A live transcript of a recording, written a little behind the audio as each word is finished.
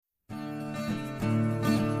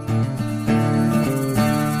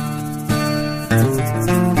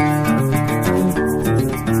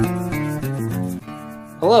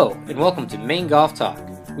Hello, and welcome to Maine Golf Talk.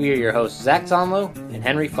 We are your hosts, Zach Zonlow and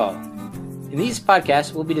Henry Fall. In these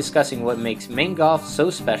podcasts, we'll be discussing what makes Maine golf so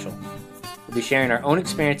special. We'll be sharing our own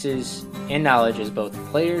experiences and knowledge as both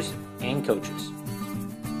players and coaches.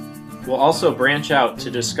 We'll also branch out to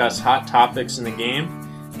discuss hot topics in the game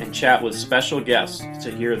and chat with special guests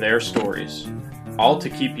to hear their stories, all to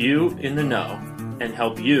keep you in the know and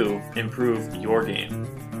help you improve your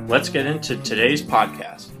game. Let's get into today's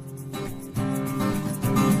podcast.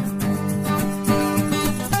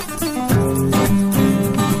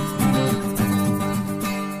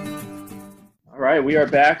 All right, we are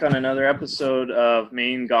back on another episode of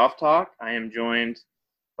Maine Golf Talk. I am joined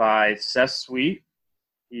by Seth Sweet.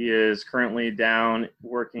 He is currently down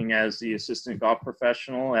working as the assistant golf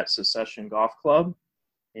professional at Secession Golf Club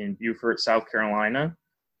in Beaufort, South Carolina.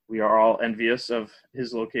 We are all envious of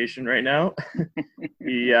his location right now.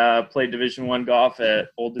 He played Division I golf at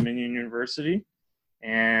Old Dominion University,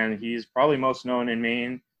 and he's probably most known in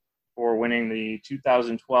Maine for winning the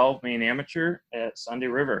 2012 Maine Amateur at Sunday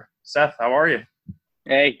River. Seth, how are you?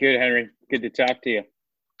 Hey, good, Henry. Good to talk to you.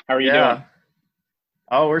 How are you doing?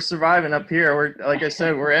 Oh, we're surviving up here. We're, like I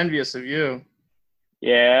said, we're envious of you.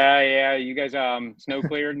 Yeah. You guys snow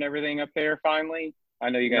cleared and everything up there finally? I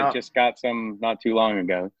know you guys just got some not too long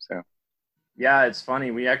ago. So yeah, it's funny.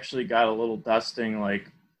 We actually got a little dusting I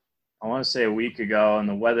want to say a week ago, and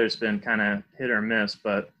the weather's been kind of hit or miss.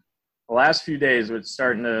 But the last few days, it's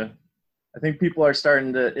starting to – I think people are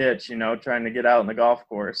starting to itch, trying to get out on the golf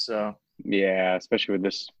course. So yeah, especially with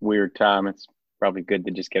this weird time, it's probably good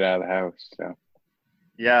to just get out of the house. So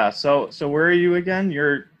yeah. So where are you again?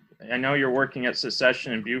 I know you're working at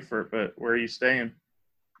Secession in Beaufort, but where are you staying?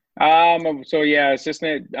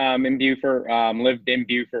 Assistant in Beaufort. Lived in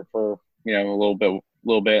Beaufort for a little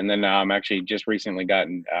bit, and then actually just recently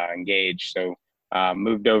gotten engaged. So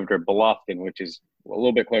moved over to Bluffton, which is a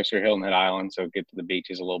little bit closer to Hilton Head Island, so get to the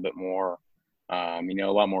beaches a little bit more. A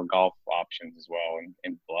lot more golf options as well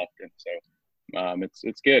in Bluffton. So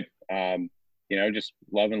it's good. Just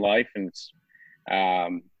loving life, and it's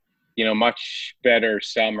much better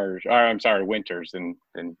winters than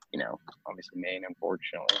obviously Maine,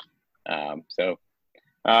 unfortunately.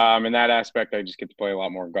 In that aspect, I just get to play a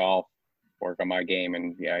lot more golf, work on my game,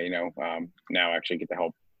 and now actually get to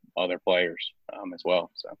help other players as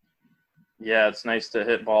well. So yeah, it's nice to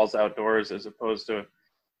hit balls outdoors as opposed to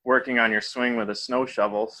working on your swing with a snow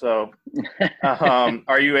shovel. So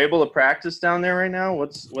are you able to practice down there right now?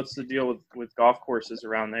 What's the deal with golf courses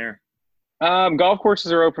around there? Golf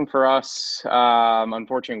courses are open for us.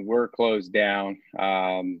 Unfortunately, we're closed down.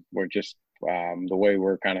 We're just the way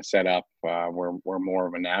we're kind of set up. We're more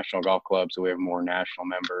of a national golf club, so we have more national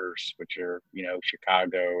members, which are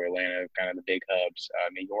Chicago, Atlanta, kind of the big hubs,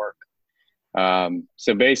 New York.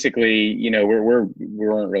 So basically, we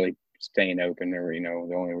weren't really staying open. There were,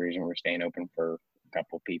 the only reason we're staying open for a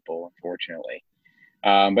couple of people, unfortunately.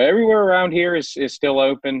 But everywhere around here is still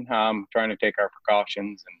open. Trying to take our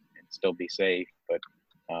precautions and still be safe, but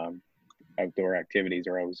outdoor activities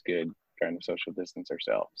are always good, trying to social distance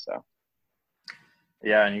ourselves. So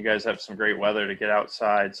yeah, and you guys have some great weather to get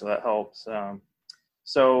outside, so that helps.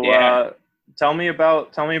 Tell me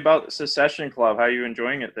about the Secession Club. How are you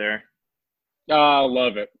enjoying it there? I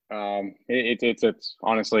love it. It's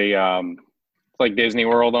honestly it's like Disney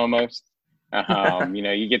World almost.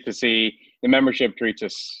 You get to see the membership treats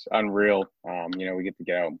us unreal. We get to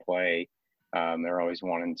get out and play. They're always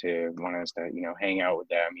wanting us to, hang out with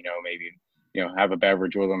them, maybe, have a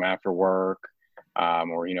beverage with them after work,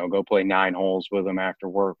 or, go play 9 holes with them after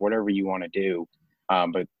work, whatever you want to do.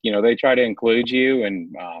 But they try to include you,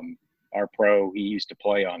 and our pro, he used to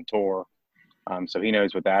play on tour. So he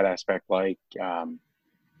knows what that aspect like. I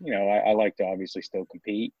like to obviously still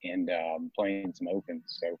compete and playing some opens.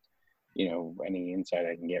 So, any insight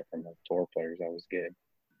I can get from the tour players, that was good.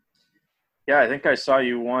 Yeah, I think I saw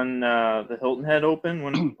you won the Hilton Head Open.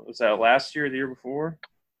 When was that, last year or the year before?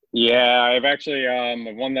 Yeah, I've actually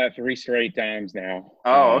won that 3 straight times now.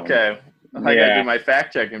 Oh, okay. I got to do my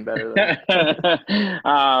fact checking better then.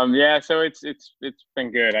 So it's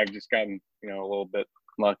been good. I've just gotten a little bit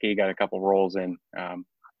lucky. Got a couple rolls in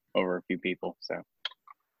over a few people. So.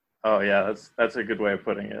 Oh yeah, that's a good way of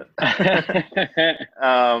putting it.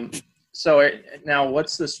 So now,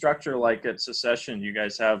 what's the structure like at Secession? You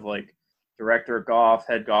guys have director of golf,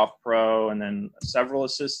 head golf pro, and then several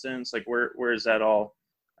assistants. Where is that all?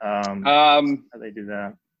 How do they do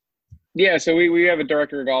that? Yeah, so we have a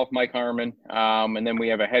director of golf, Mike Harmon, and then we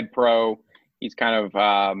have a head pro. He's kind of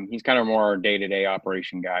more our day-to-day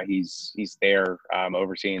operation guy. He's there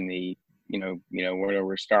overseeing the where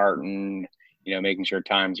we're starting, making sure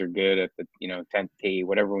times are good at the 10th tee,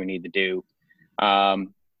 whatever we need to do.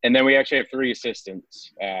 And then we actually have 3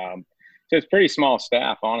 assistants. So it's pretty small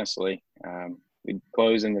staff, honestly. We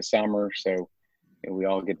close in the summer, so we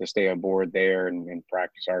all get to stay aboard there and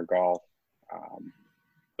practice our golf.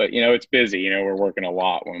 But it's busy. We're working a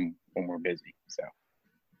lot when we're busy. So.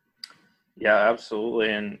 Yeah,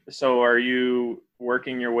 absolutely. And so, are you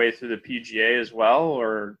working your way through the PGA as well,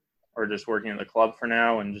 or just working at the club for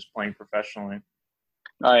now and just playing professionally?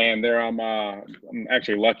 I am there. I'm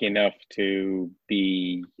actually lucky enough to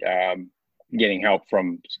be getting help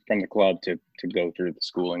from the club to go through the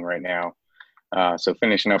schooling right now. So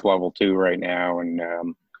finishing up level 2 right now,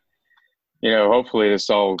 and hopefully this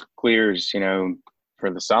all clears. For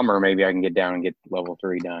the summer, maybe I can get down and get level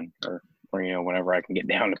 3 done, or whenever I can get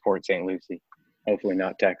down to Port St. Lucie. Hopefully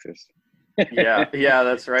not Texas. yeah,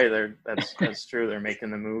 that's right. That's true. They're making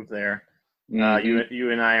the move there. Mm-hmm.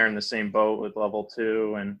 You and I are in the same boat with level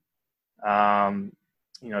 2, and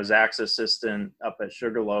Zach's assistant up at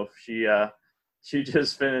Sugarloaf, she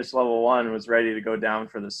just finished level 1, was ready to go down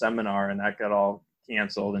for the seminar, and that got all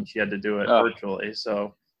canceled, and she had to do it virtually.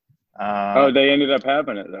 So they ended up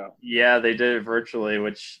having it though. Yeah, they did it virtually,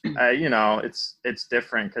 which it's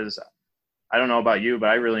different, because I don't know about you, but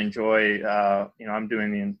I really enjoy I'm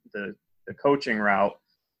doing the coaching route,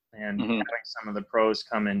 and having some of the pros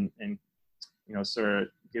come in and sort of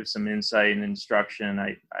give some insight and instruction.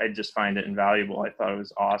 I just find it invaluable. I thought it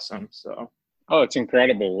was awesome. So. Oh, it's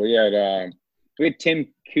incredible. We had Tim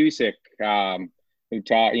Cusick, who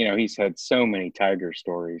taught. He's had so many Tiger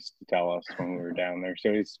stories to tell us when we were down there.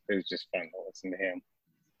 So it was just fun to listen to him.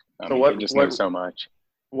 He just knows so much.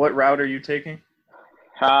 What route are you taking?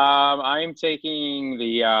 I'm taking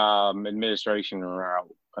the administration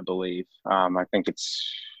route, I believe. I think it's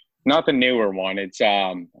not the newer one. It's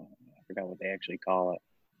I forgot what they actually call it.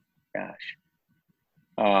 Gosh.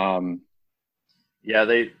 Yeah,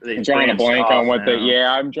 they I'm drawing a blank on what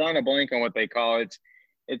I'm drawing a blank on what they call it.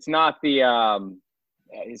 It's not the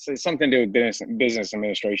it's something to do with business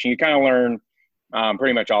administration. You kind of learn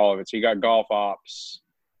pretty much all of it. So you got golf ops.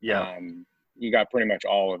 Yeah. You got pretty much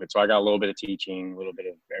all of it. So I got a little bit of teaching, a little bit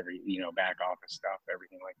of every, back office stuff,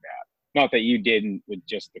 everything like that. Not that you didn't with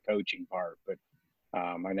just the coaching part, but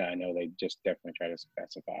I know they just definitely try to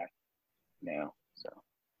specify now. So.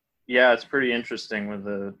 Yeah, it's pretty interesting with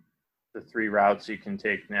the 3 routes you can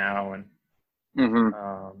take now, and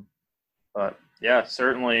but yeah,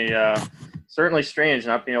 certainly strange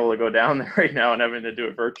not being able to go down there right now and having to do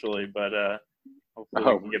it virtually, but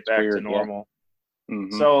hopefully we can get back to normal. Yeah.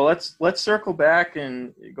 So let's circle back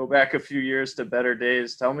and go back a few years to better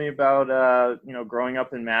days. Tell me about growing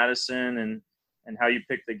up in Madison and how you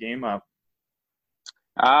picked the game up.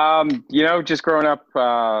 Just growing up,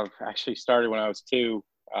 actually started when I was 2.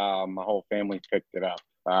 My whole family picked it up.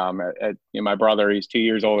 My brother, he's 2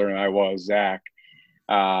 years older than I was, Zach.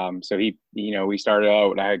 So he, we started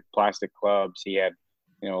out. I had plastic clubs. He had,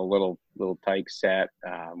 a little tyke set.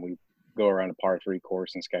 We go around a par 3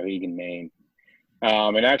 course in Skowhegan, Maine.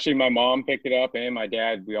 And actually my mom picked it up and my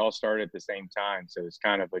dad, we all started at the same time. So it's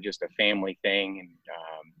kind of just a family thing.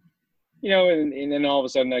 And, and then all of a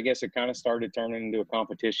sudden, I guess it kind of started turning into a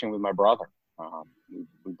competition with my brother.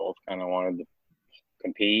 We both kind of wanted to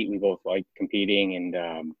compete. We both liked competing.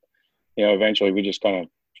 And, eventually we just kind of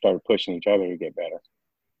started pushing each other to get better.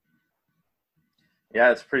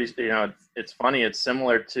 Yeah, it's pretty, it's funny. It's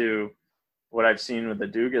similar to what I've seen with the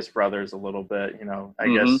Dugas brothers a little bit, I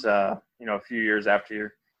guess, a few years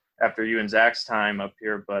after you and Zach's time up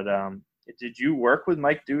here. But did you work with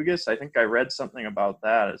Mike Dugas? I think I read something about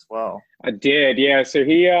that as well. I did, yeah. So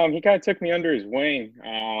he kind of took me under his wing.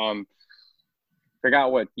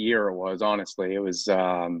 Forgot what year it was, honestly. It was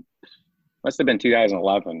must have been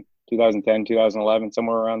 2011, 2010, 2011,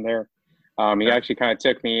 somewhere around there. He actually kind of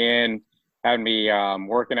took me in, had me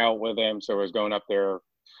working out with him. So I was going up there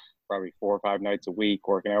probably 4 or 5 nights a week,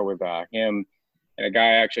 working out with him and a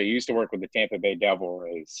guy actually used to work with the Tampa Bay Devil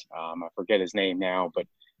Rays. I forget his name now, but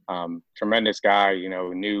tremendous guy.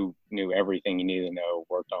 Knew everything you needed to know.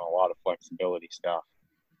 Worked on a lot of flexibility stuff.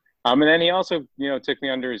 And then he also, took me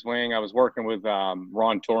under his wing. I was working with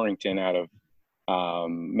Ron Torrington out of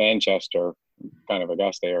Manchester, kind of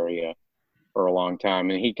Augusta area, for a long time,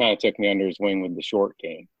 and he kind of took me under his wing with the short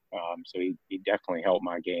game. So he definitely helped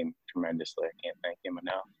my game tremendously. I can't thank him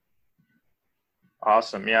enough.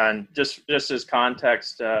 Awesome. Yeah. And just as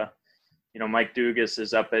context, Mike Dugas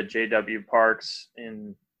is up at JW Parks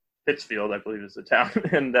in Pittsfield, I believe is the town.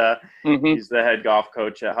 And he's the head golf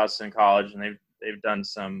coach at Huston College. And they've done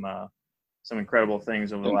some incredible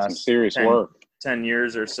things over the last serious work. 10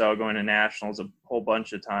 years or so, going to nationals a whole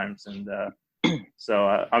bunch of times. And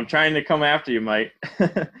So I'm trying to come after you, Mike.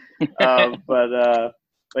 But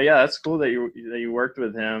yeah, that's cool that you worked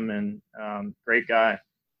with him, and great guy.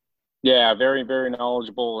 Yeah, very, very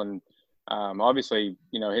knowledgeable. And obviously,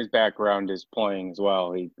 his background is playing as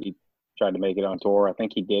well. He tried to make it on tour. I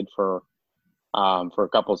think he did for a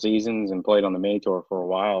couple seasons and played on the May Tour for a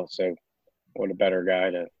while. So what a better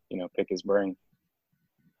guy to, pick his brain.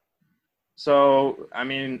 So, I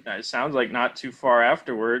mean, it sounds like not too far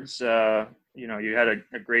afterwards, you had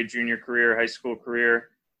a great junior career, high school career,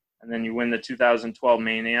 and then you win the 2012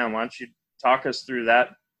 Maine Am. Why don't you talk us through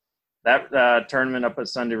that tournament up at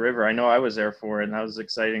Sunday River? I know I was there for it, and that was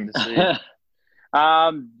exciting to see.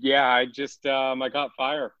 Yeah, I got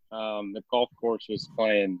fire. The golf course was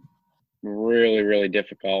playing really, really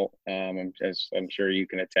difficult. As I'm sure you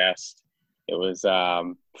can attest, it was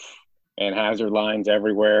and hazard lines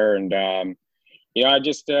everywhere. And I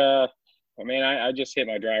just hit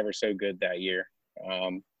my driver so good that year.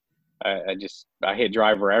 I hit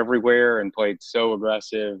driver everywhere and played so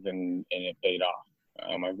aggressive, and it paid off.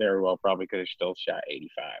 I very well probably could have still shot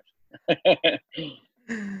 85.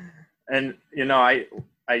 And I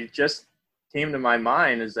just came to my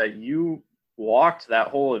mind is that you walked that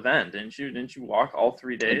whole event, didn't you? Didn't you walk all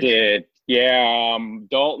 3 days? I did. Yeah.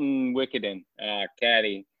 Dalton Wickeden,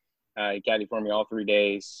 caddy. He caddied for me all 3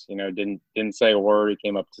 days. Didn't say a word. He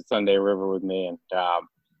came up to Sunday River with me, and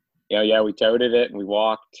we toted it and we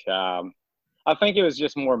walked. I think it was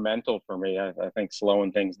just more mental for me. I think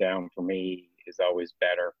slowing things down for me is always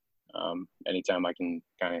better. Anytime I can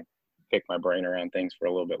kind of pick my brain around things for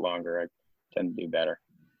a little bit longer, I tend to do better.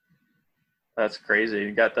 That's crazy.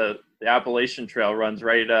 You got the Appalachian Trail runs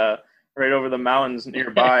right over the mountains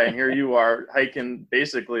nearby, and here you are hiking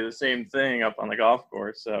basically the same thing up on the golf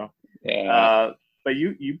course. So, yeah. But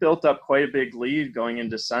you built up quite a big lead going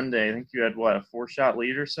into Sunday. I think you had a 4-shot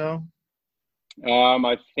lead or so.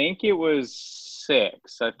 I think it was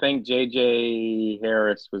 6. I think JJ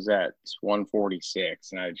Harris was at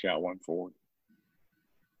 146, and I had shot 140.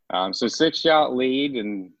 So 6-shot lead,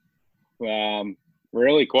 and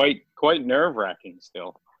really quite nerve-wracking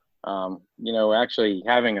still. Actually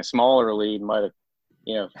having a smaller lead might have,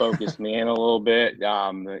 focused me in a little bit.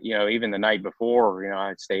 Even the night before,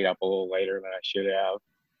 I stayed up a little later than I should have.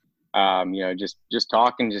 Just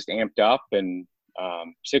talking, just amped up, and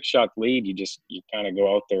 6-shot lead, you kind of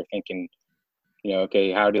go out there thinking,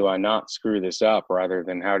 okay, how do I not screw this up, rather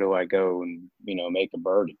than how do I go and, make a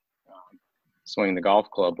birdie, swing the golf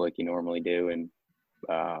club like you normally do. And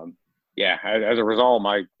as a result,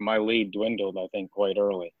 my lead dwindled, I think, quite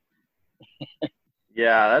early.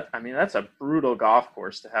 Yeah, that's a brutal golf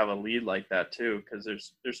course to have a lead like that too, because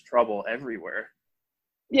there's trouble everywhere.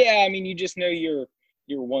 Yeah, you just know you're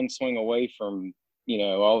one swing away from,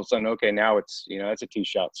 all of a sudden, okay, now it's, it's a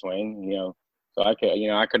 2-shot swing, so I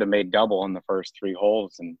could have made double on the first 3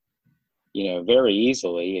 holes, and very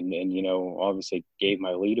easily, and obviously gave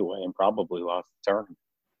my lead away and probably lost the tournament.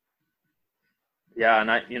 Yeah, and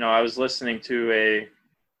I was listening to a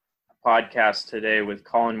podcast today with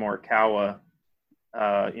Colin Morikawa.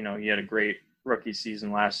 He had a great rookie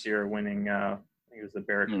season last year, winning I think it was the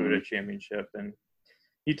Barracuda Championship, and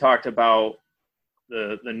he talked about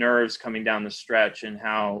the nerves coming down the stretch and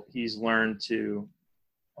how he's learned to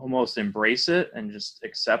almost embrace it and just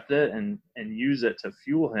accept it and use it to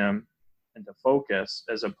fuel him and to focus,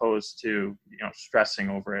 as opposed to stressing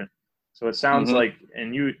over it. So it sounds like,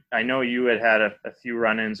 and I know you had a few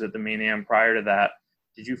run-ins at the Maine Am prior to that.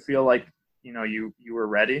 Did you feel like you were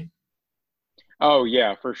ready? Oh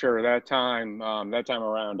yeah, for sure. That time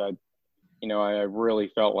around, I really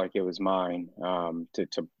felt like it was mine to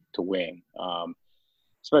win.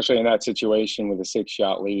 Especially in that situation with a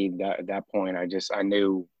 6-shot lead. At that point, I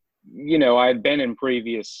knew, I had been in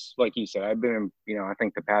previous, like you said, I've been in, I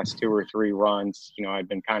think the past 2 or 3 runs, I'd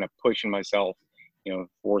been kind of pushing myself,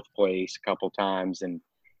 4th place a couple times, and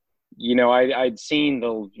I'd seen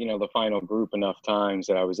the final group enough times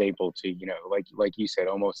that I was able to, like you said,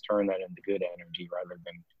 almost turn that into good energy rather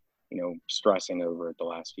than, stressing over it the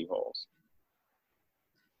last few holes.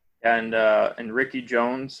 And Ricky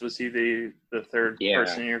Jones, was he the third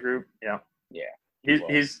person in your group? Yeah. Yeah.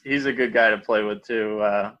 He's a good guy to play with too.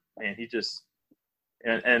 Man, he just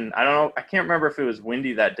and I don't know, I can't remember if it was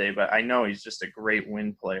windy that day, but I know he's just a great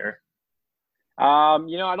wind player. I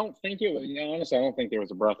don't think it was. Honestly, I don't think there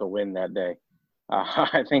was a breath of wind that day.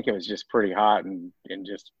 I think it was just pretty hot and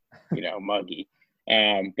just muggy.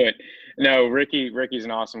 But no, Ricky's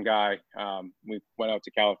an awesome guy. We went out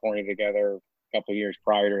to California together a couple of years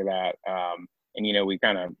prior to that, and we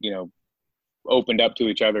kind of opened up to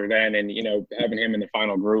each other then, and having him in the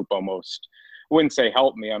final group almost wouldn't say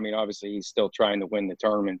help me. I mean, obviously he's still trying to win the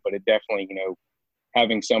tournament, but it definitely,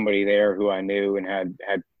 having somebody there who I knew and had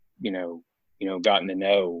gotten to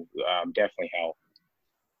know, definitely helped.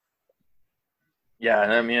 Yeah,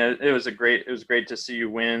 and I mean, it was great to see you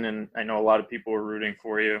win, and I know a lot of people were rooting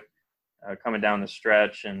for you coming down the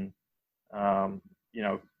stretch, and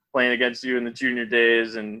playing against you in the junior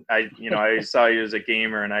days, and I saw you as a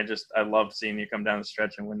gamer, and I loved seeing you come down the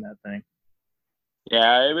stretch and win that thing.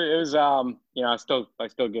 Yeah, it was I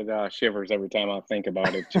still get shivers every time I think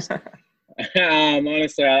about it. Just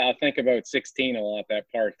honestly, I think about 16 a lot, that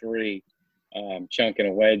par 3, chunking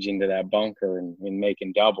a wedge into that bunker and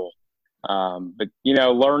making double. But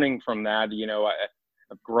learning from that,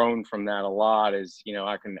 I've grown from that a lot. Is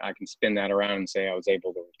I can spin that around and say I was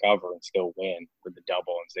able to recover and still win with the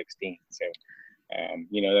double in 16. So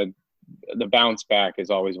the bounce back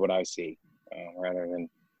is always what I see, rather than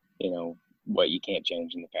what you can't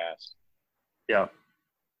change in the past. Yeah.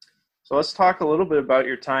 So let's talk a little bit about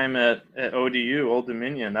your time at ODU, Old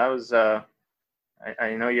Dominion. That was I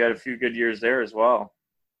know you had a few good years there as well.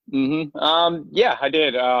 Mm-hmm. Yeah, I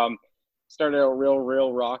did. Started out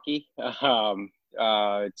real rocky.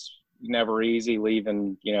 It's never easy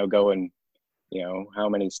leaving, going, how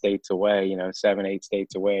many states away, 7, 8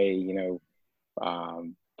 states away,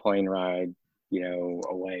 plane ride,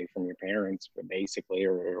 away from your parents, but basically,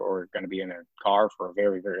 or going to be in a car for a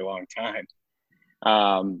very, very long time.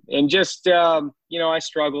 And just, I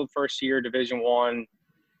struggled first year, Division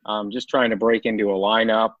I, just trying to break into a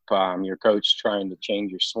lineup, your coach trying to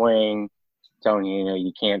change your swing, telling you,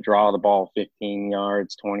 you can't draw the ball 15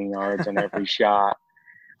 yards, 20 yards on every shot.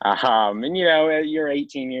 And, you're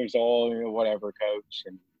 18 years old, whatever, coach.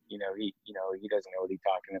 And, he doesn't know what he's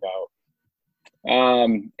talking about.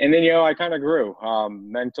 And then, I kind of grew,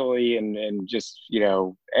 mentally and just,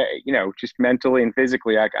 just mentally and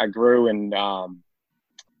physically, I grew. And,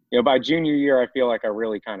 by junior year, I feel like I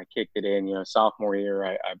really kind of kicked it in. Sophomore year,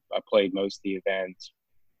 I played most of the events.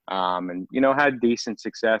 And, had decent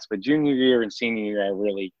success. But junior year and senior year, I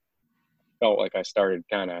really felt like I started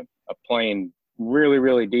kind of playing really,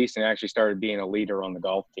 really decent. I actually started being a leader on the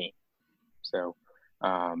golf team. So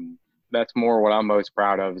that's more what I'm most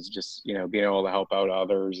proud of, is just, being able to help out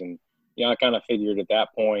others. And, I kind of figured at that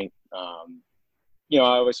point, I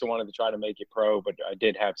always wanted to try to make it pro, but I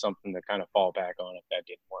did have something to kind of fall back on if that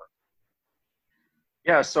didn't work.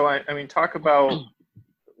 Yeah. So, I mean, talk about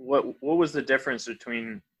what was the difference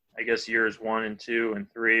between, I guess, years 1 and 2 and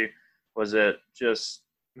 3? Was it just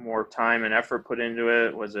more time and effort put into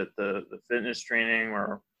it? Was it the fitness training,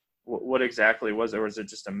 or what exactly was it? Or was it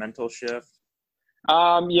just a mental shift?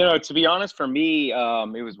 To be honest, for me,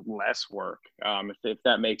 it was less work. If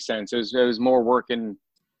that makes sense, it was more working.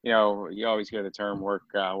 You always hear the term work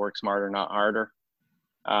smarter, not harder.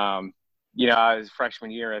 I was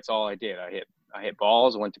freshman year. That's all I did. I hit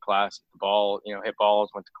balls, went to class, hit the ball, hit balls,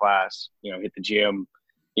 went to class, hit the gym.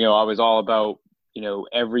 I was all about,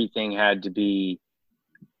 everything had to be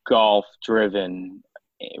golf driven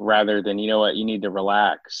rather than, you need to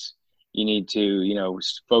relax. You need to,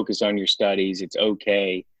 focus on your studies. It's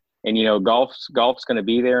okay. And, golf's going to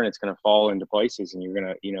be there and it's going to fall into places, and you're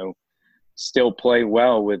going to, still play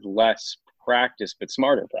well with less practice, but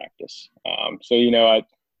smarter practice. So,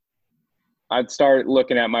 I'd start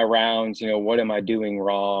looking at my rounds, what am I doing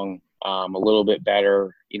wrong? A little bit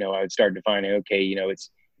better. I'd start defining, okay, it's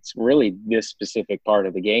really this specific part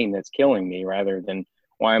of the game that's killing me, rather than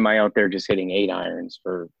why am I out there just hitting 8 irons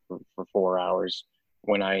for 4 hours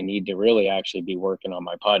when I need to really actually be working on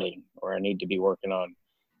my putting, or I need to be working on,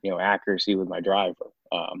 accuracy with my driver,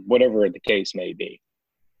 whatever the case may be.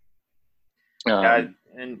 Yeah,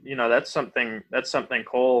 and that's something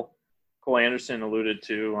Cole Anderson alluded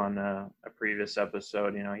to on a previous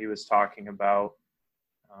episode. He was talking about,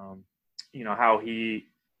 how he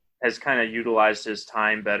has kind of utilized his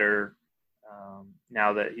time better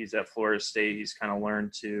now that he's at Florida State. He's kind of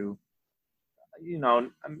learned to,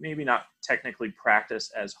 maybe not technically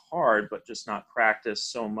practice as hard, but just not practice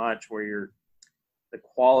so much where the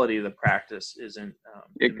quality of the practice isn't.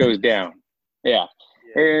 It goes down. Yeah.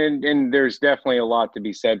 And there's definitely a lot to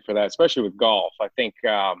be said for that, especially with golf. I think,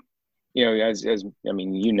 as I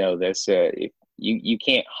mean, this, you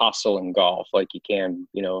can't hustle in golf like you can,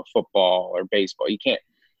 football or baseball. You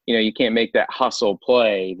can't make that hustle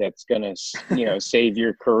play that's going to, save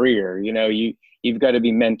your career. You've got to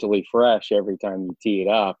be mentally fresh every time you tee it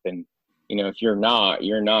up. And, if you're not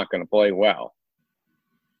going to play well.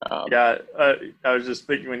 I was just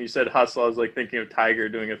thinking when you said hustle, I was like thinking of Tiger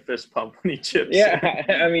doing a fist pump when he chips. Yeah,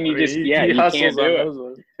 I mean, you hustles can't do on it. those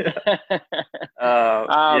ones.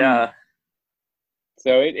 Yeah.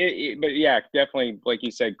 So but yeah, definitely, like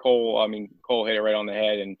you said, Cole. I mean, Cole hit it right on the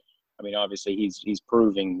head, and I mean, obviously, he's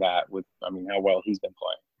proving that with, I mean, how well he's been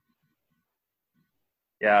playing.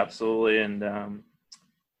 Yeah, absolutely. And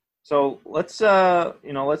so let's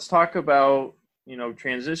let's talk about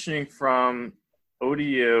transitioning from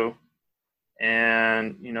ODU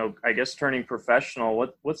and I guess turning professional.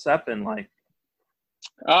 What's that been like?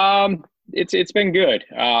 It's been good.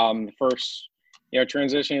 First,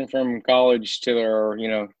 transitioning from college to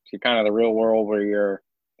to kind of the real world where you're,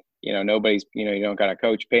 nobody's, you don't got a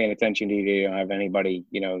coach paying attention to you. You don't have anybody,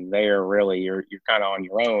 there really. You're kind of on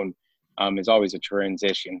your own. Is always a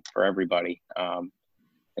transition for everybody. I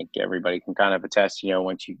think everybody can kind of attest,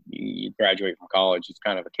 once you graduate from college, it's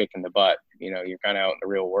kind of a kick in the butt. You're kind of out in the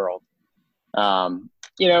real world. And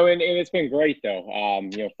it's been great though.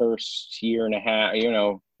 First year and a half,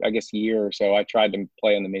 I guess a year or so, I tried to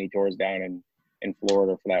play on the mini tours down in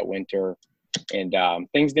Florida for that winter, and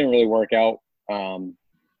things didn't really work out.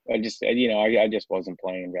 I just wasn't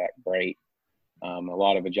playing that great. A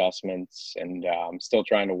lot of adjustments, and still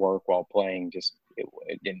trying to work while playing. Just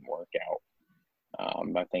it didn't work out.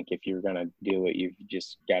 I think if you're going to do it, you've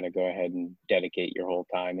just got to go ahead and dedicate your whole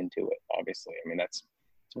time into it. Obviously, I mean, that's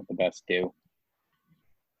what the best do.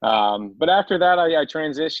 But after that, I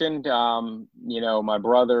transitioned. My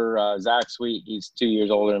brother, Zach Sweet, he's 2 years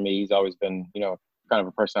older than me. He's always been, kind of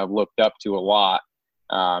a person I've looked up to a lot.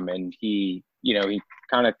 And he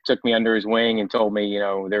kind of took me under his wing and told me,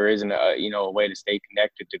 there isn't a way to stay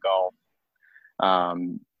connected to golf,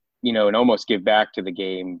 and almost give back to the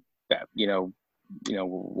game that,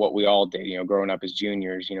 what we all did, growing up as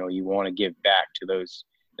juniors. You want to give back to those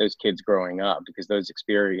kids growing up, because those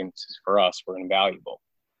experiences for us were invaluable.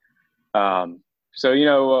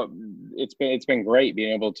 So it's been great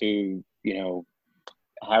being able to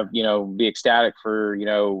have be ecstatic for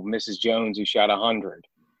Mrs. Jones, who shot 100,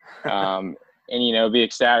 and be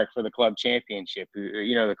ecstatic for the club championship,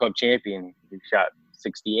 the club champion who shot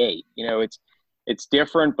 68. It's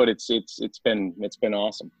different, but it's been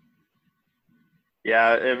awesome. Yeah,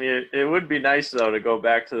 I mean, it would be nice though to go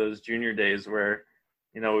back to those junior days where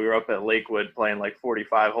we were up at Lakewood playing like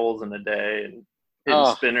 45 holes in a day and hitting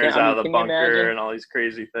spinners out of the bunker and all these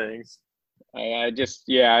crazy things.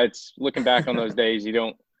 It's looking back on those days, you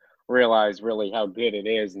don't realize really how good it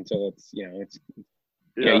is until it's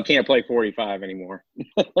you can't play 45 anymore.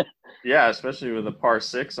 Yeah, especially with a par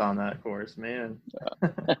 6 on that course, man.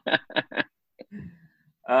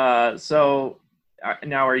 So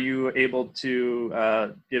now, are you able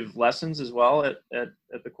to give lessons as well at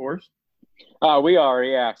the course? We are,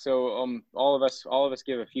 yeah. So all of us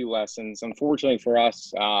give a few lessons. Unfortunately for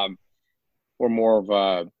us, we're more of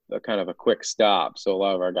a kind of a quick stop. So a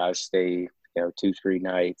lot of our guys stay 2-3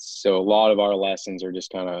 nights. So a lot of our lessons are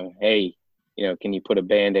just kind of, hey, can you put a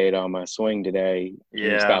Band-Aid on my swing today? Can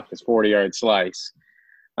you stop this 40-yard slice?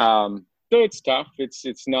 So it's tough.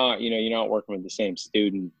 It's not, you're not working with the same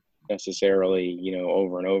student necessarily,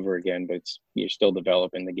 over and over again, but you're still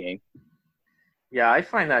developing the game. Yeah, I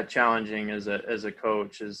find that challenging as a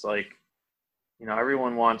coach. Is like,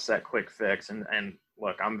 everyone wants that quick fix, and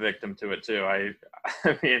look, I'm victim to it too. I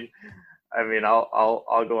mean,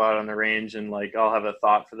 I'll go out on the range and like I'll have a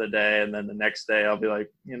thought for the day, and then the next day I'll be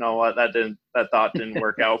like, you know what, that thought didn't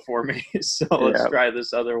work out for me, so let's try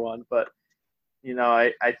this other one. But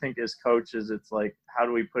I think as coaches, it's like, how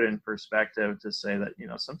do we put it in perspective to say that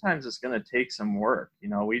sometimes it's going to take some work.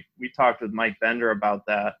 We talked with Mike Bender about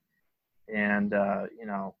that. And,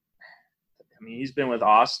 he's been with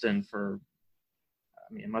Austin for,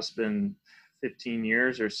 it must have been 15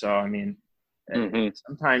 years or so. I mean,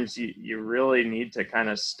 sometimes you really need to kind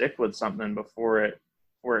of stick with something before it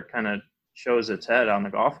kind of shows its head on the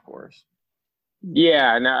golf course.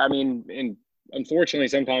 Yeah. No, I mean, and unfortunately,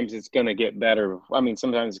 sometimes it's going to get better. I mean,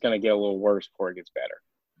 sometimes it's going to get a little worse before it gets better.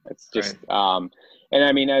 It's just, right. And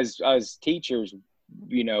I mean, as teachers,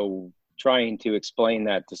 trying to explain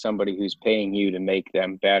that to somebody who's paying you to make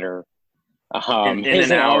them better in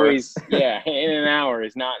an hour. In an hour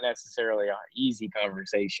is not necessarily an easy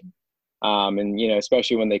conversation. And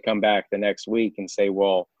especially when they come back the next week and say,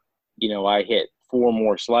 well, I hit 4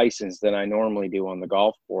 more slices than I normally do on the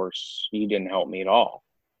golf course. You didn't help me at all.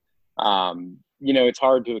 It's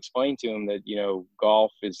hard to explain to them that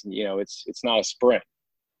golf is it's not a sprint.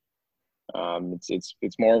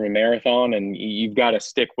 It's more of a marathon, and you've got to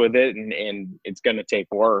stick with it, and it's going to take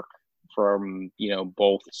work from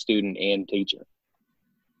both student and teacher.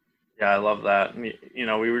 Yeah, I love that. We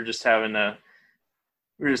were just having a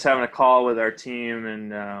call with our team,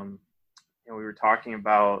 and we were talking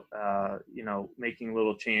about making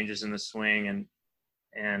little changes in the swing, and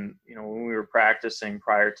And, you know, when we were practicing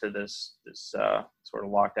prior to this sort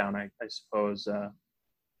of lockdown, I suppose,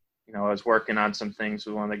 you know, I was working on some things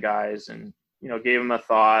with one of the guys and, you know, gave him a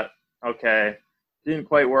thought. Okay, didn't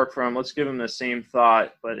quite work for him. Let's give him the same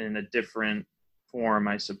thought, but in a different form,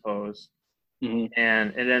 I suppose. Mm-hmm.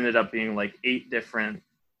 And it ended up being like 8 different,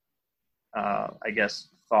 I guess,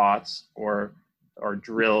 thoughts or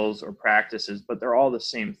drills or practices, but they're all the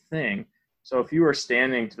same thing. So if you were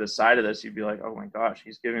standing to the side of this, you'd be like, oh my gosh,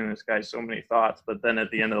 he's giving this guy so many thoughts. But then at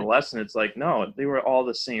the end of the lesson, it's like, no, they were all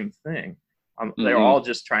the same thing. They're all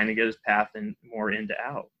just trying to get his path in more into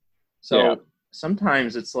out. So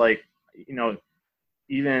sometimes it's like, you know,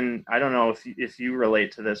 even, I don't know if you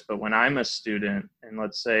relate to this, but when I'm a student and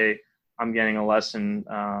let's say I'm getting a lesson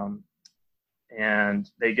and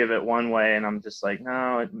they give it one way and I'm just like,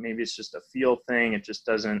 no, maybe it's just a feel thing. It just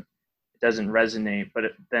doesn't resonate. But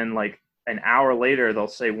then like an hour later, they'll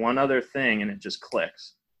say one other thing and it just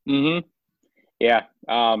clicks. Mm-hmm. Yeah.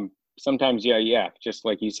 Sometimes, yeah. Just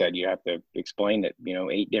like you said, you have to explain it, you know,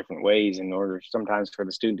 8 different ways in order sometimes for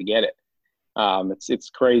the student to get it. It's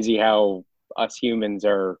crazy how us humans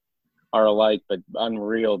are alike, but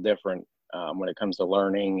unreal different when it comes to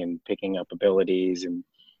learning and picking up abilities. And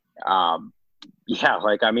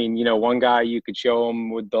like, I mean, you know, one guy you could show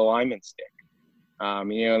him with the alignment stick.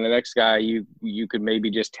 You know, and the next guy you could maybe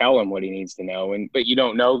just tell him what he needs to know, but you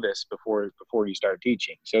don't know this before you start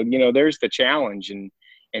teaching. So, you know, there's the challenge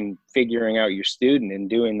in figuring out your student and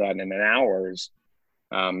doing that in an hour is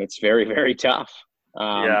it's very, very tough.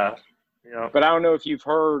 Yeah. But I don't know if you've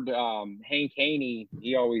heard Hank Haney.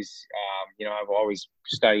 He always, you know, I've always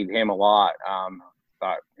studied him a lot.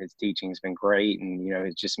 Thought his teaching's been great, and you know,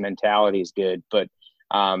 his just mentality is good. But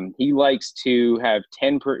he likes to have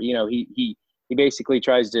 10 per. You know, he basically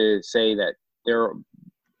tries to say that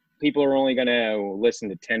people are only going to listen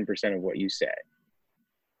to 10% of what you say.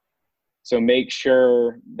 So make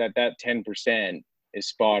sure that 10% is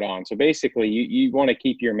spot on. So basically, you want to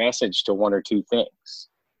keep your message to 1 or 2 things.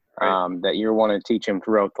 Right. That you want to teach them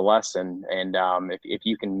throughout the lesson. And if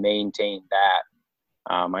you can maintain that,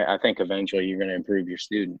 I think eventually you're going to improve your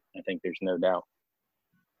student. I think there's no doubt.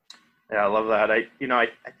 Yeah, I love that. I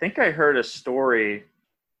think I heard a story.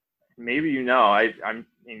 Maybe you know,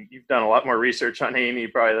 you've done a lot more research on Haney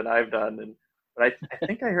probably than I've done. But I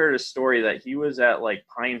think I heard a story that he was at like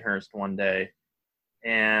Pinehurst one day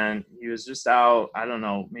and he was just out, I don't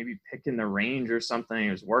know, maybe picking the range or something. He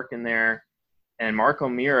was working there. And Marco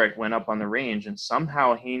Mirick went up on the range and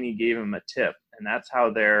somehow Haney gave him a tip. And that's how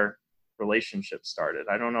their relationship started.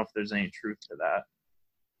 I don't know if there's any truth to that.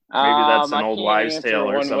 Maybe that's an old wives' tale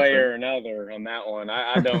or something. One way or another on that one.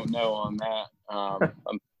 I don't know on that.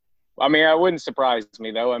 I mean, it wouldn't surprise me,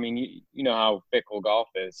 though. I mean, you know how fickle golf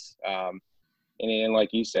is. And like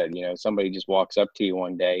you said, you know, somebody just walks up to you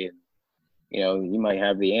one day and, you know, you might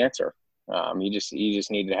have the answer. You just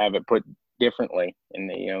need to have it put differently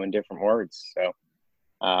in different words. So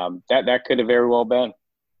that could have very well been.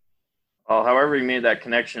 Well, however he made that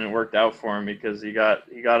connection, it worked out for him because he got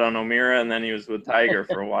on O'Meara and then he was with Tiger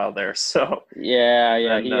for a while there. So he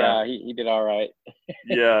did all right.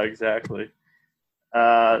 Yeah, exactly.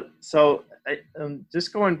 So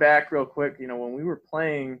just going back real quick, you know, when we were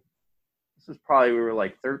playing, we were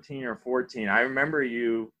like 13 or 14. I remember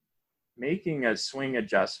you making a swing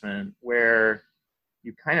adjustment where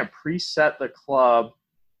you kind of preset the club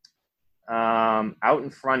out in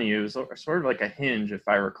front of you. It was sort of like a hinge, if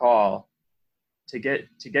I recall, to get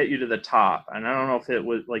you to the top. And I don't know if it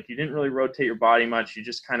was like you didn't really rotate your body much. You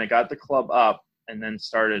just kind of got the club up and then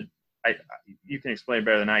started. You can explain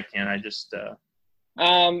better than I can. I just so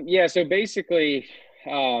basically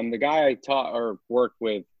the guy I taught or worked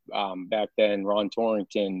with back then, Ron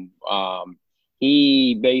Torrington,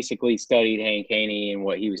 he basically studied Hank Haney and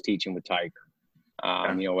what he was teaching with Tiger.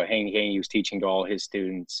 You know, what Hank Haney was teaching to all his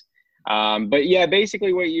students. But yeah,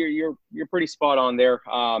 basically what you're pretty spot on there.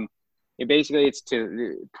 It's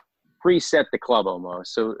to preset the club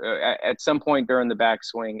almost. So at some point during the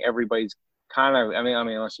backswing, everybody's kind of, I mean,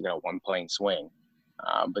 unless you got one plane swing,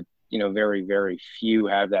 but you know, very, very few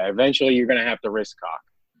have that. Eventually you're going to have to wrist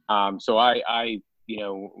cock. So I, you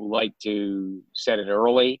know, like to set it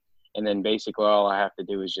early, and then basically all I have to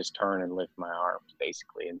do is just turn and lift my arms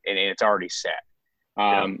basically. And it's already set.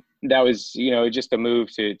 That was, you know, just a move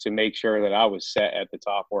to make sure that I was set at the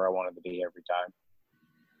top where I wanted to be every time.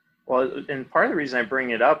 Well, and part of the reason I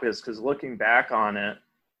bring it up is because looking back on it,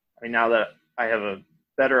 I mean, now that I have a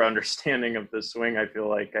better understanding of the swing, I feel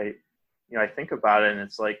like I think about it and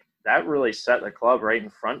it's like that really set the club right in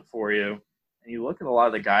front for you. And you look at a lot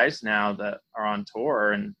of the guys now that are on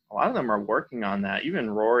tour and a lot of them are working on that.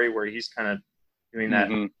 Even Rory, where he's kind of doing that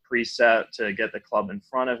preset to get the club in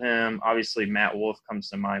front of him. Obviously, Matt Wolff comes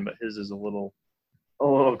to mind, but his is a little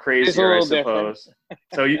crazier, I suppose.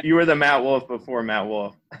 So you were the Matt Wolff before Matt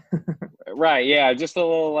Wolff. Right. Yeah. Just a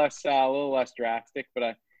little less drastic,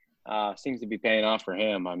 but seems to be paying off for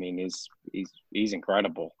him. I mean, he's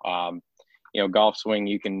incredible. Golf swing,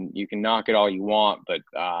 you can knock it all you want, but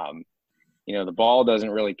the ball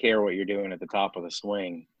doesn't really care what you're doing at the top of the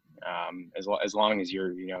swing, as long as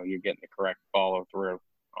you're getting the correct follow through.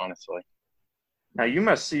 Honestly. Now you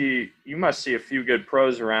must see a few good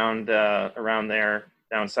pros around there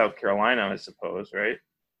down South Carolina, I suppose, right?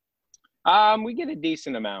 We get a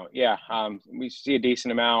decent amount. Yeah. We see a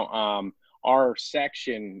decent amount. Our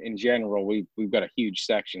section in general, we've got a huge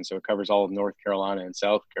section, so it covers all of North Carolina and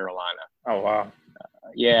South Carolina. Oh, wow.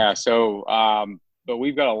 Yeah. So, but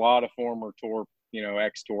we've got a lot of former tour,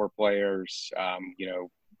 ex-tour players,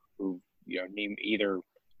 who, either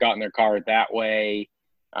got in their car that way,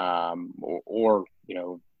 or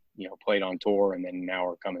played on tour and then now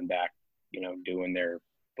are coming back, doing their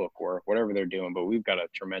book work, whatever they're doing. But we've got a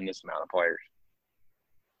tremendous amount of players.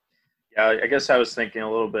 Yeah, I guess I was thinking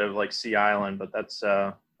a little bit of like Sea Island, but that's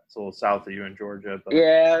a little south of you in Georgia. But.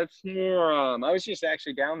 Yeah, it's more. I was just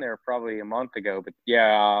actually down there probably a month ago, but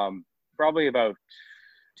yeah, probably about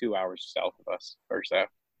 2 hours south of us or so,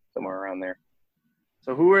 somewhere around there.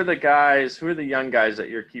 So who are the young guys that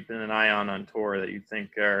you're keeping an eye on tour that you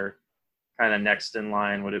think are kind of next in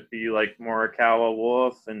line? Would it be like Morikawa,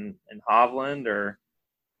 Wolff, and Hovland, or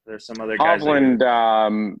there's some other guys?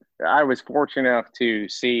 Hovland, I was fortunate enough to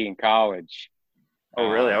see in college. Oh,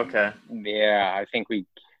 really? Okay. Yeah, I think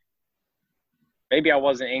maybe I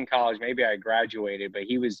wasn't in college, maybe I graduated, but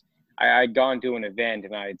I'd gone to an event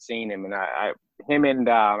and I had seen him, and him and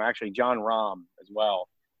actually John Rahm as well.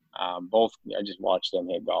 Both, I just watched them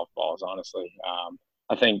hit golf balls, honestly.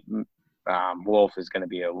 I think Wolff is going to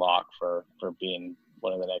be a lock for being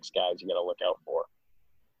one of the next guys you got to look out for.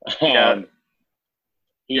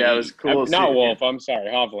 Yeah, it was cool. Not Wolff. I'm sorry,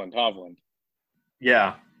 Hovland.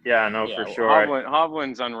 Yeah, no, for sure.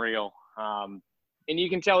 Hovland's unreal, and you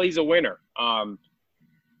can tell he's a winner.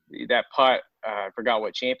 That putt, I forgot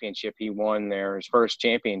what championship he won there, his first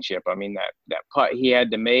championship. I mean, that putt he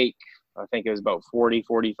had to make, I think it was about 40,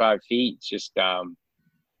 45 feet. It's just,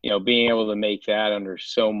 being able to make that under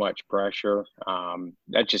so much pressure,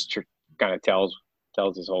 that just kind of tells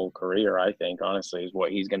his whole career, I think, honestly, is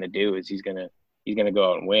what he's going to do is he's going to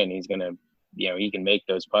go out and win. He's going to, he can make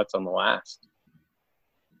those putts on the last.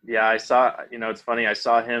 Yeah, I saw, it's funny. I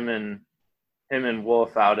saw him and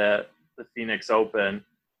Wolff out at the Phoenix Open.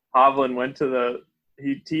 Hovland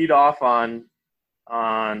he teed off on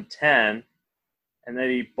 10, and then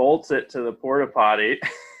he bolts it to the porta potty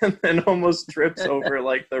and then almost trips over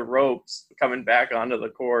like the ropes coming back onto the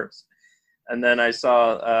course. And then I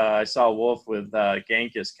saw Wolff with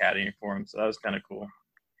Gankis caddying for him, so that was kind of cool.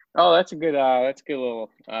 Oh, that's a good little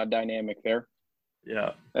dynamic there.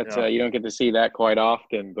 Yeah, that's you don't get to see that quite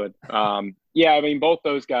often, but yeah, I mean, both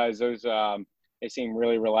those guys, they seem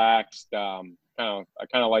really relaxed. I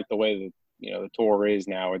kind of like the way that the tour is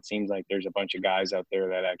now. It seems like there's a bunch of guys out there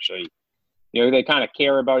that actually, they kind of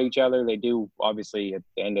care about each other. They do, obviously, at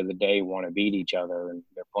the end of the day, want to beat each other, and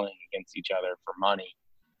they're playing against each other for money,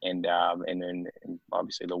 and then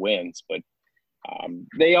obviously the wins. But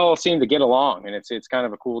they all seem to get along, and it's kind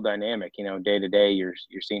of a cool dynamic. Day to day, you're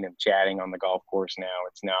seeing them chatting on the golf course now.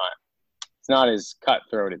 It's not as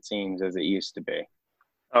cutthroat, it seems, as it used to be.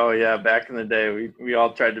 Oh yeah, back in the day, we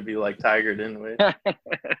all tried to be like Tiger, didn't we?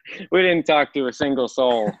 We didn't talk to a single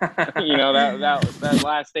soul. that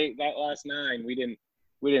last 9, we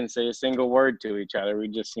didn't say a single word to each other. We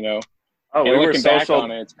just we were social. Back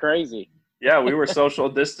on it, it's crazy. Yeah, we were social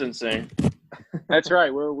distancing. That's right.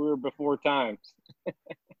 We were before times.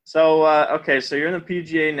 So okay, so you're in the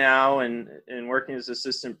PGA now and working as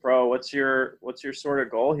assistant pro. What's your sort of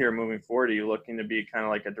goal here moving forward? Are you looking to be kind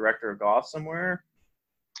of like a director of golf somewhere?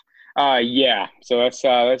 Yeah. So that's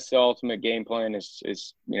the ultimate game plan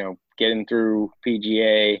is getting through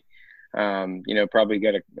PGA. Probably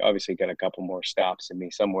obviously got a couple more stops in me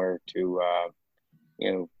somewhere to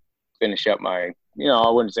finish up my I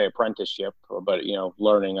wouldn't say apprenticeship, but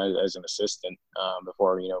learning as an assistant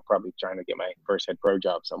before probably trying to get my first head pro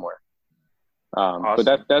job somewhere. Awesome.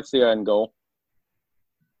 But that's the end goal.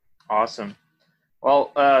 Awesome.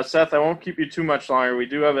 Well, Seth, I won't keep you too much longer. We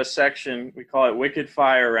do have a section. We call it Wicked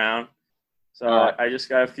Fire Round. So I just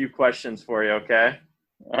got a few questions for you, okay?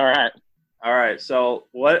 All right. So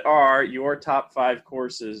what are your top 5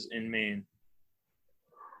 courses in Maine?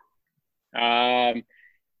 You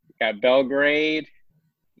got Belgrade.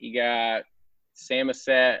 You got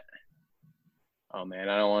Samoset. Oh man,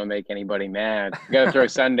 I don't want to make anybody mad. You got to throw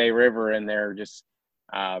Sunday River in there, just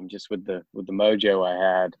with the mojo I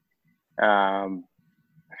had.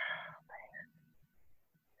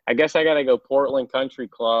 I guess I got to go Portland Country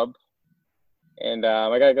Club, and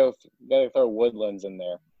I got to throw Woodlands in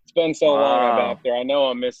there. It's been so long I've been up there. I know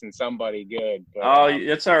I'm missing somebody good. But,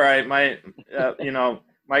 it's all right. My,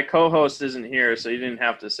 my co-host isn't here, so you didn't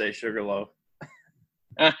have to say Sugarloaf.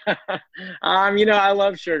 I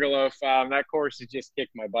love Sugarloaf. That course has just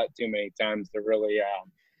kicked my butt too many times to really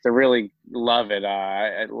love it.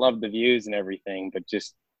 I love the views and everything, but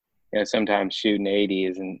just sometimes shooting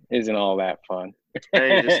 80 isn't all that fun.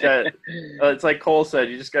 Hey, you just got. It's like Cole said.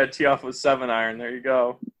 You just got to tee off with 7-iron. There you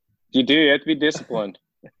go. You do. You have to be disciplined.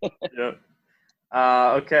 Yep.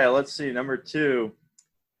 Okay. Let's see. Number 2.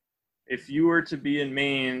 If you were to be in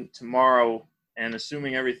Maine tomorrow, and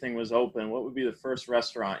assuming everything was open, what would be the first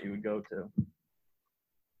restaurant you would go to?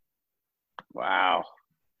 Wow.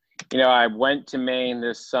 I went to Maine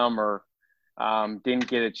this summer. Didn't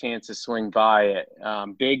get a chance to swing by it.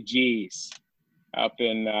 Big G's up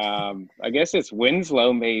in, I guess it's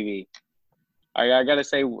Winslow, maybe. I got to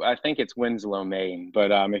say, I think it's Winslow, Maine.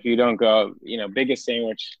 But if you don't go, biggest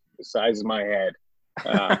sandwich the size of my head.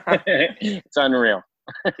 It's unreal.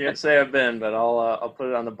 Can't say I've been, but I'll put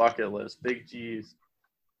it on the bucket list. Big G's.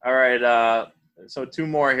 All right. So 2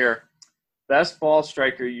 more here. Best ball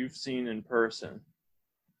striker you've seen in person.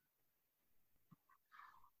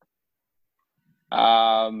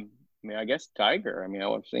 I guess Tiger.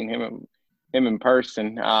 I've seen him in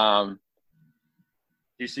person. Do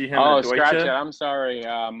you see him? Oh, at Deutsche? scratch it. I'm sorry.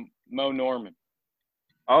 Mo Norman.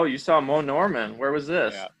 Oh, you saw Mo Norman. Where was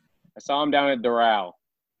this? Yeah, I saw him down at Doral.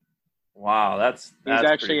 Wow, that's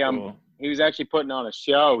actually pretty cool. He was actually putting on a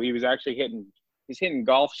show. He was actually hitting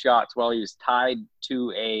golf shots while he was tied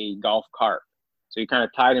to a golf cart. So he kind of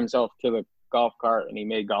tied himself to the golf cart and he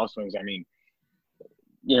made golf swings.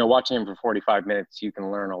 Watching him for 45 minutes, you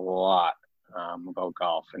can learn a lot about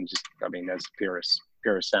golf, and that's the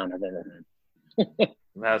purest sound I've ever heard.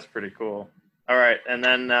 That's pretty cool. All right, and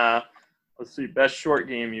then let's see, best short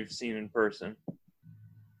game you've seen in person.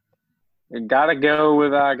 Gotta go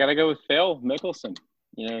with Phil Mickelson.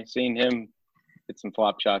 Seeing him hit some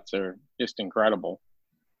flop shots are just incredible.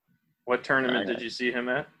 What tournament did you see him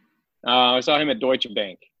at? I saw him at Deutsche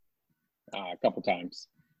Bank a couple times.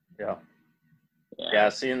 Yeah,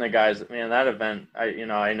 seeing the guys, man, that event.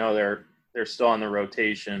 I know they're still on the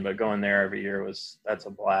rotation, but going there every year that's a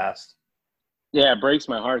blast. Yeah, it breaks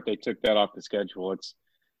my heart they took that off the schedule. It's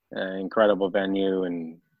an incredible venue,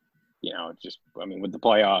 and with the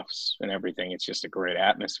playoffs and everything, it's just a great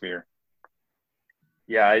atmosphere.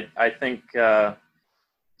 Yeah, I think so.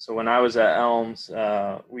 When I was at Elms,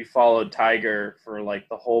 we followed Tiger for like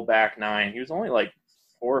the whole back 9. He was only like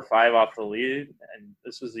 4 or 5 off the lead, and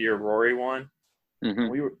this was the year Rory won. Mm-hmm.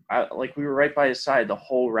 We were right by his side the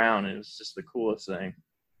whole round, and it was just the coolest thing.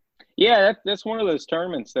 Yeah, that's one of those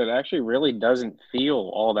tournaments that actually really doesn't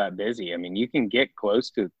feel all that busy. You can get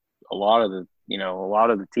close to a lot of the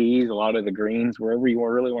tees, a lot of the greens, wherever you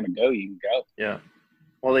really want to go, you can go. Yeah.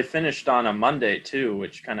 Well, they finished on a Monday too,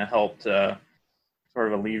 which kind of helped sort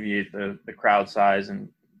of alleviate the crowd size, and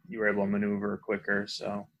you were able to maneuver quicker.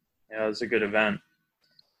 So, yeah, it was a good event.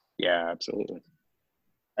 Yeah, absolutely.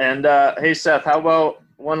 And, hey, Seth, how about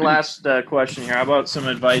one last question here? How about some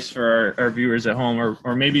advice for our viewers at home,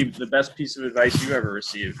 or maybe the best piece of advice you ever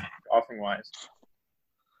received, golfing-wise?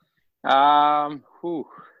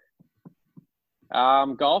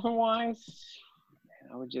 Golfing-wise,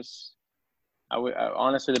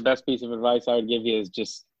 honestly, the best piece of advice I would give you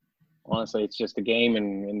is honestly, it's just a game,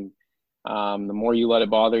 and the more you let it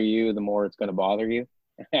bother you, the more it's going to bother you.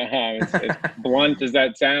 As blunt as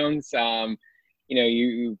that sounds,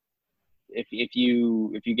 if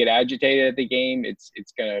you get agitated at the game, it's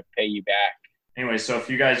going to pay you back. Anyway, so if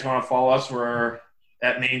you guys want to follow us, we're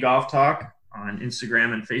at Maine Golf Talk on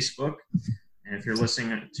Instagram and Facebook. And if you're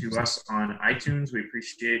listening to us on iTunes, we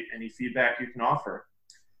appreciate any feedback you can offer.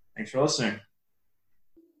 Thanks for listening.